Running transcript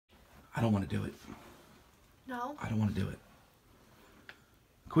I don't want to do it. No? I don't want to do it.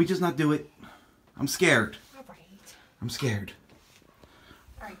 Can we just not do it? I'm scared. All right. I'm scared.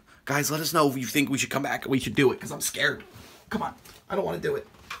 All right. Guys, let us know if you think we should come back and we should do it, because I'm scared. Come on. I don't want to do it.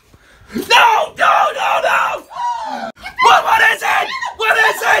 No! No! No! No! What is it? What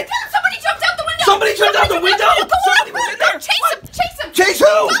is it? Somebody jumped out the window! Somebody jumped out the window? Somebody was in there? Chase him! Chase him! Chase who?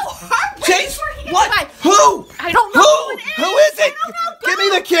 Go hard! Chase? What? Who? I don't know. Who is it? Give me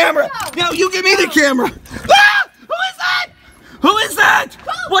the camera. No, you give me the camera. Ah! Who is that? Who is that?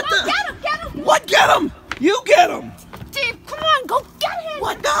 Go! What Go, the? get him! Get him! What? Get him! You get him! Dave, come on! Go get him!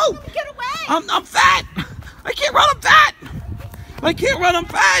 What? No! Get away! I'm fat. I can't run. I'm fat. I can't run. I'm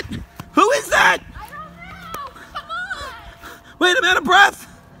fat. Who is that? I don't know! Come on! Wait a minute, breath.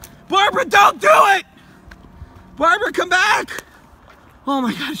 Barbara, don't do it. Barbara, come back. Oh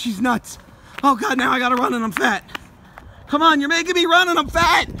my God, she's nuts. Oh God, now I gotta run and I'm fat. Come on, you're making me run and I'm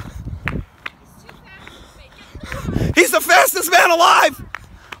fat. He's the fastest man alive.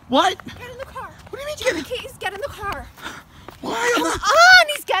 What? Get in the car. What do you mean Get the keys. Get in the car. Why? Come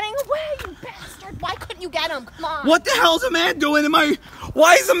on! He's getting away, you bastard! Why couldn't you get him? Come on! What the hell's a man doing in my...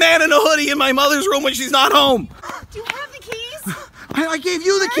 Why is a man in a hoodie in my mother's room when she's not home? Do you have the keys? I gave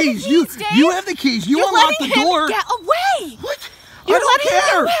you the Where are keys. the keys, Dave? You have the keys. You You're unlocked the letting him door. Get away! What? You're I don't letting him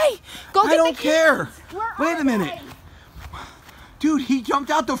care. get away! Go get I don't the care. keys. Where Wait are a minute. they? Dude, he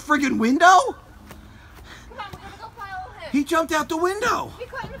jumped out the friggin' window? Come on, we're gonna go follow him. He jumped out the window. We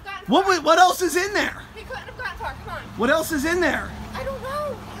couldn't have gotten far. What else is in there? We couldn't have gotten far. Come on. What else is in there? I don't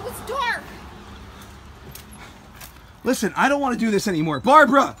know. It was dark. Listen, I don't want to do this anymore.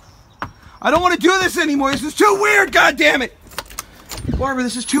 Barbara! I don't want to do this anymore. This is too weird, goddammit! Barbara,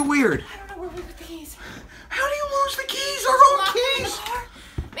 this is too weird. I don't know where we put the keys. How do you lose the keys? Our Locked own them in keys? the car.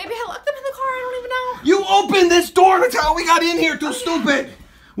 Maybe I locked them in the car. I don't even know. You opened this door. That's how we got in here. Too stupid.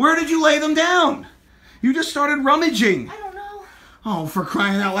 Where did you lay them down? You just started rummaging. I don't know. Oh, for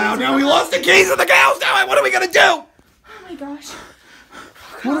crying out loud. Now we lost the keys in the house. Now what are we going to do? Oh my gosh.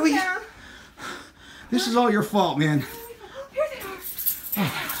 What are we... Down. This is all your fault, man. Here they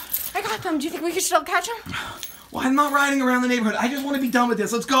are. I got them. Do you think we could still catch them? Well, I'm not riding around the neighborhood. I just want to be done with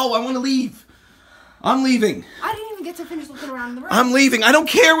this. Let's go. I want to leave. I'm leaving. I didn't even get to finish looking around the room. I'm leaving. I don't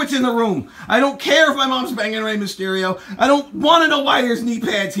care what's in the room. I don't care if my mom's banging Rey Mysterio. I don't want to know why there's knee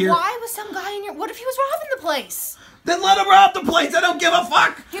pads here. Why was some guy in your... What if he was robbing the place? Then let him rob the place. I don't give a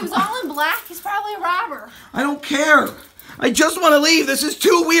fuck. He was all in black. He's probably a robber. I don't care. I just want to leave. This is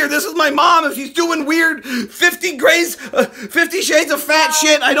too weird. This is my mom. If she's doing weird 50 Shades of Fat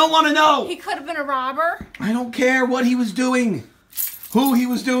shit, I don't want to know. He could have been a robber. I don't care what he was doing, who he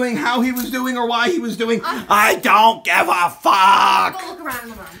was doing, how he was doing, or why he was doing. I don't give a fuck. Go look around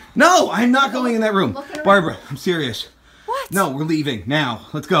the room. No, I'm not going in that room. Around. Barbara, I'm serious. What? No, we're leaving now.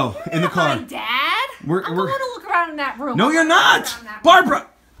 Let's go in the car. My dad? We're I'm going to look around in that room. No, you're not. Barbara.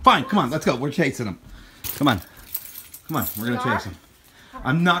 Fine, come on. Let's go. We're chasing him. Come on. Come on. We're gonna chase him.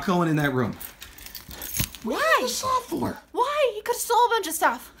 I'm not going in that room. Why? What are you saw for? Why? He could have stole a bunch of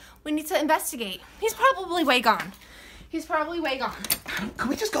stuff. We need to investigate. He's probably way gone. He's probably way gone. Can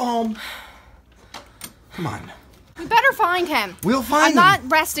we just go home? Come on. We better find him. We'll find him. I'm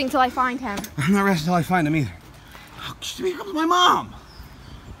not resting till I find him. I'm not resting until I find him either. Oh, here comes my mom.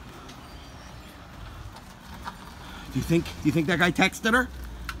 Do you think that guy texted her?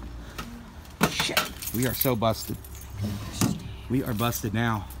 Shit. We are so busted. We are busted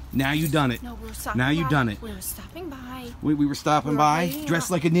now. Now you done it. No, we were stopping Now by. you done it. We were stopping by. We were stopping We were by, waiting dressed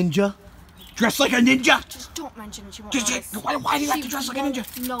up. like a ninja. Dressed like a ninja. Just don't mention it. She won't Just- notice. why do you have She to dress like a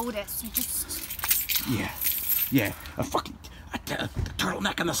ninja? won't notice. You just... Yeah. A fucking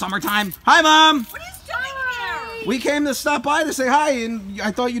turtleneck in the summertime. Hi, Mom. What are you doing here? We came to stop by to say hi, and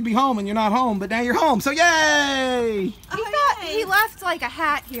I thought you'd be home, and you're not home, but now you're home, so yay! He left like a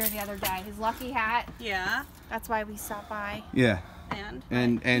hat here the other day. His lucky hat. Yeah. That's why we stopped by. Yeah.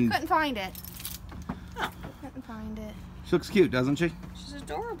 And? And Couldn't find it. Oh. Couldn't find it. she looks cute, doesn't she? She's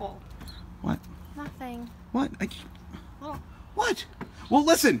adorable. What? Nothing. What? Oh. What? Well,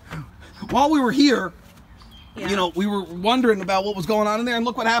 listen. While we were here, Yeah. you know, we were wondering about what was going on in there, and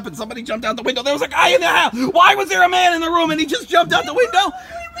look what happened. Somebody jumped out the window. There was a guy in the house. Why was there a man in the room, and he just jumped out the window?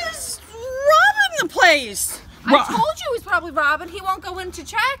 He was robbing the place. I told you he was probably robbing. He won't go in to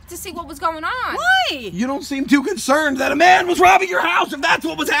check to see what was going on. Why? You don't seem too concerned that a man was robbing your house if that's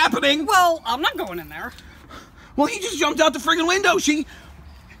what was happening. Well, I'm not going in there. Well, he just jumped out the friggin' window.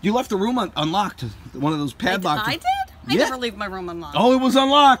 You left the room unlocked. One of those padlocks. I did? I Yeah. never leave my room unlocked. Oh, it was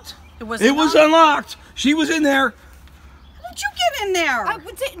unlocked. It was unlocked. She was in there. How did you get in there? I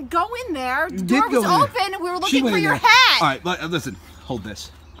didn't go in there. The You door did go was in there. open and we were She looking went for in your there. hat. All right, listen. Hold this.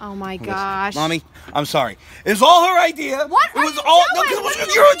 Oh my gosh. Mommy, I'm sorry. It was all her idea. What It are was you all doing? no, it was What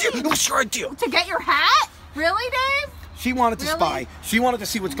do your you idea. mean? It was your idea. To get your hat? Really, Dave? She wanted to Really? spy. She wanted to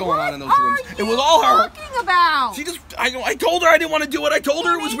see what's going on in those What rooms. are It was you all her. talking about? She just, I told her I didn't want to do it. I told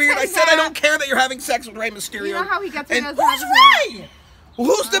her it was He weird. I says said I that. don't care that you're having sex with Rey Mysterio. You know how he gets And me those Who's nervous Ray? well,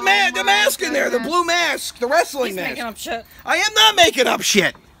 who's the Oh the my mask in there? The goodness. blue mask, the wrestling He's mask. making up shit. I am not making up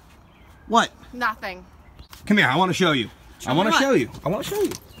shit. What? Nothing. Come here. I want to show you. I want to me show what? you. I want to show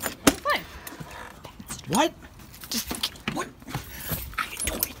you. Fine. What? Just what? I didn't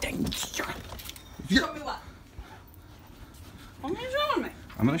do anything. You're, Show me what? What are you showing me?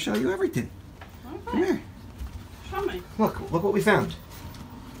 I'm gonna show you everything. Come Okay. here. Show me. Look what we found.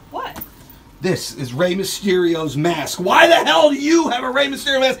 What? This is Rey Mysterio's mask. Why the hell do you have a Rey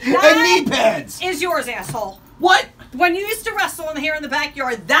Mysterio mask and knee pads? Is yours, asshole. What? When you used to wrestle in here in the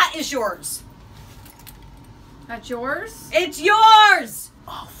backyard, that is yours. That's yours? It's yours.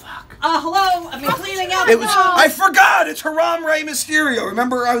 Oh fuck. Hello. I've been cleaning out. It was. the I forgot. It's Haram Rey Mysterio.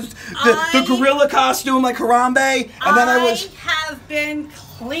 Remember, I was the gorilla costume like Harambe, and then I was. have been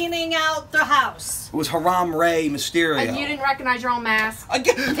cleaning out the house. It was Haram Rey Mysterio. And you didn't recognize your own mask. You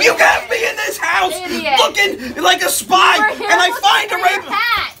got me in this house Idiot. looking like a spy, You were here and I looking find for a your Rey.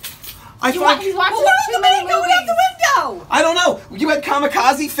 hat. I He's find. watching Well, what too was the many man going out movies. the window? I don't know. You had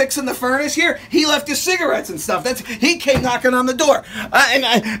Kamikaze fixing the furnace here. He left his cigarettes and stuff. He came knocking on the door,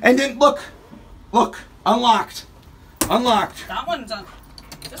 and then look, unlocked. That one's on.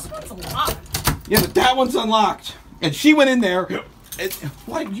 This one's locked. Yeah, but that one's unlocked. And she went in there.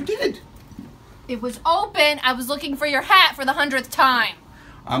 What you did? It was open. I was looking for your hat for the 100th time.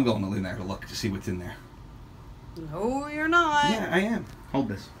 I'm going in there to look to see what's in there. No, you're not. Yeah, I am. Hold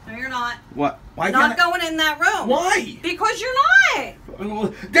this. No, you're not. What? Why You're not can't I- going in that room. Why? Because you're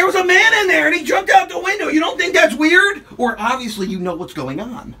not. There was a man in there and he jumped out the window. You don't think that's weird? Or obviously you know what's going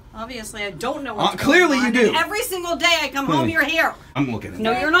on. Obviously, I don't know what's clearly going on. you do. And every single day I come home, you're here. I'm looking in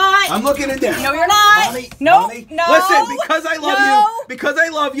No, there. you're not. I'm looking in there. No, you're not. Mommy, No, Mommy, no. listen, because I love No. you. Because I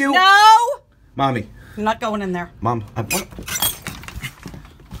love you. No. Mommy. I'm not going in there. Mom, what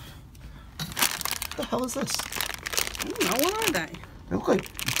the hell is this? I don't know. What are they? They look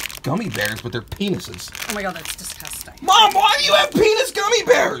like gummy bears, but they're penises. Oh my god, that's disgusting. Mom, why do you have penis gummy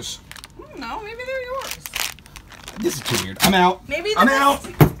bears? I don't know. Maybe they're yours. This is too weird. I'm out. Maybe I'm out.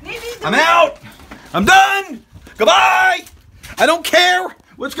 Maybe I'm out. I'm done. Goodbye. I don't care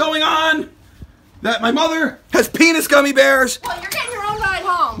what's going on. That my mother has penis gummy bears. Well, you're getting your own ride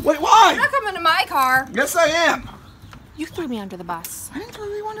home. Wait, why? You're not coming to my car. Yes, I am. You threw me under the bus. I didn't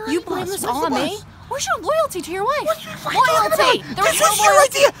really wonder. You blame this all on me? Where's your loyalty to your wife? What are you talking Loyalty. about? There was This no was your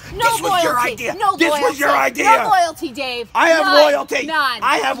loyalty. idea. No This was loyalty. your idea. No This loyalty. was your idea. No loyalty, Dave. I have None. loyalty. None.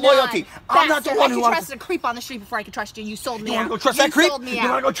 I have None. loyalty. I'm not the Bastard. one I who could wants- trust a creep on the street before I could trust you. You sold me You out. wanna go trust that creep? Sold me You out.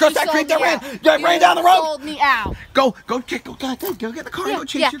 wanna go trust You that creep sold that me ran out. down the road? You sold me out. Go get the car and go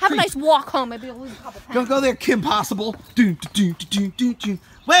chase your Have a creep. nice walk home. Maybe you'll lose a couple pounds. Go there, Kim Possible.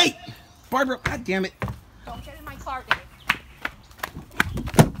 Wait, Barbara. God damn it. Don't get in my car, Dave.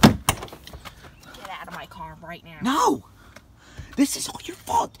 Get out of my car right now. No, this is all your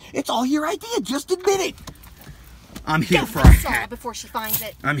fault. It's all your idea. Just admit it. I'm here Get for my a saw hat. before she finds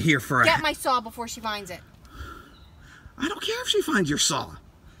it. I'm here for a Get hat. my saw before she finds it. I don't care if she finds your saw.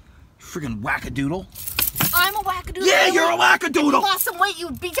 Friggin' wackadoodle. I'm a wackadoodle. Yeah, you're a If you wackadoodle. lost some weight, you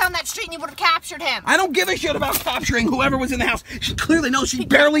would beat down that street and you would have captured him. I don't give a shit about capturing whoever was in the house. She clearly knows she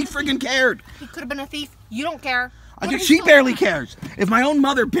barely friggin' cared. He could have been a thief. You don't care. I What guess if she he stole barely that? cares. If my own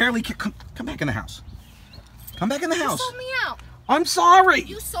mother barely cares, come back in the house. Come back in the You house. sold me out. I'm sorry.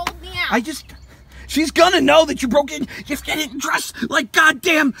 You sold me out. She's gonna know that you broke in. You didn't dress like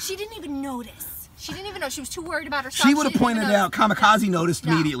goddamn. She didn't even notice. She didn't even know. She was too worried about herself. She would have didn't even pointed it out. notice. Kamikaze noticed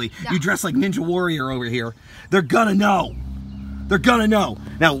No. immediately. No. You dress like Ninja Warrior over here. They're gonna know. They're gonna know.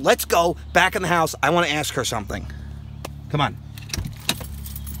 Now let's go back in the house. I want to ask her something. Come on.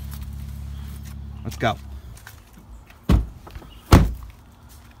 Let's go.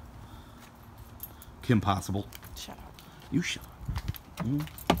 Kim Possible. Shut up. You shut up.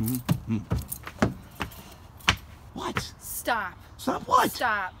 What? Stop. Stop what?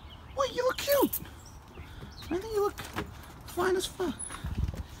 Stop. What? You look cute. I think you look fine as fuck.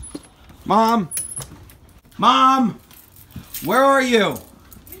 Mom. Mom. Where are you?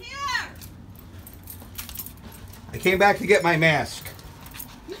 I'm here. I came back to get my mask.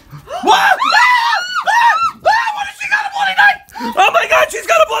 What? What has she got a bloody knife? Oh my god, she's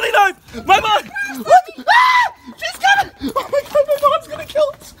got a bloody knife! My mom! What? She's got it! Oh my god, my mom's gonna kill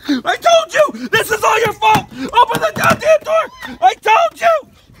us! I told you! This is all your fault! Open the goddamn door!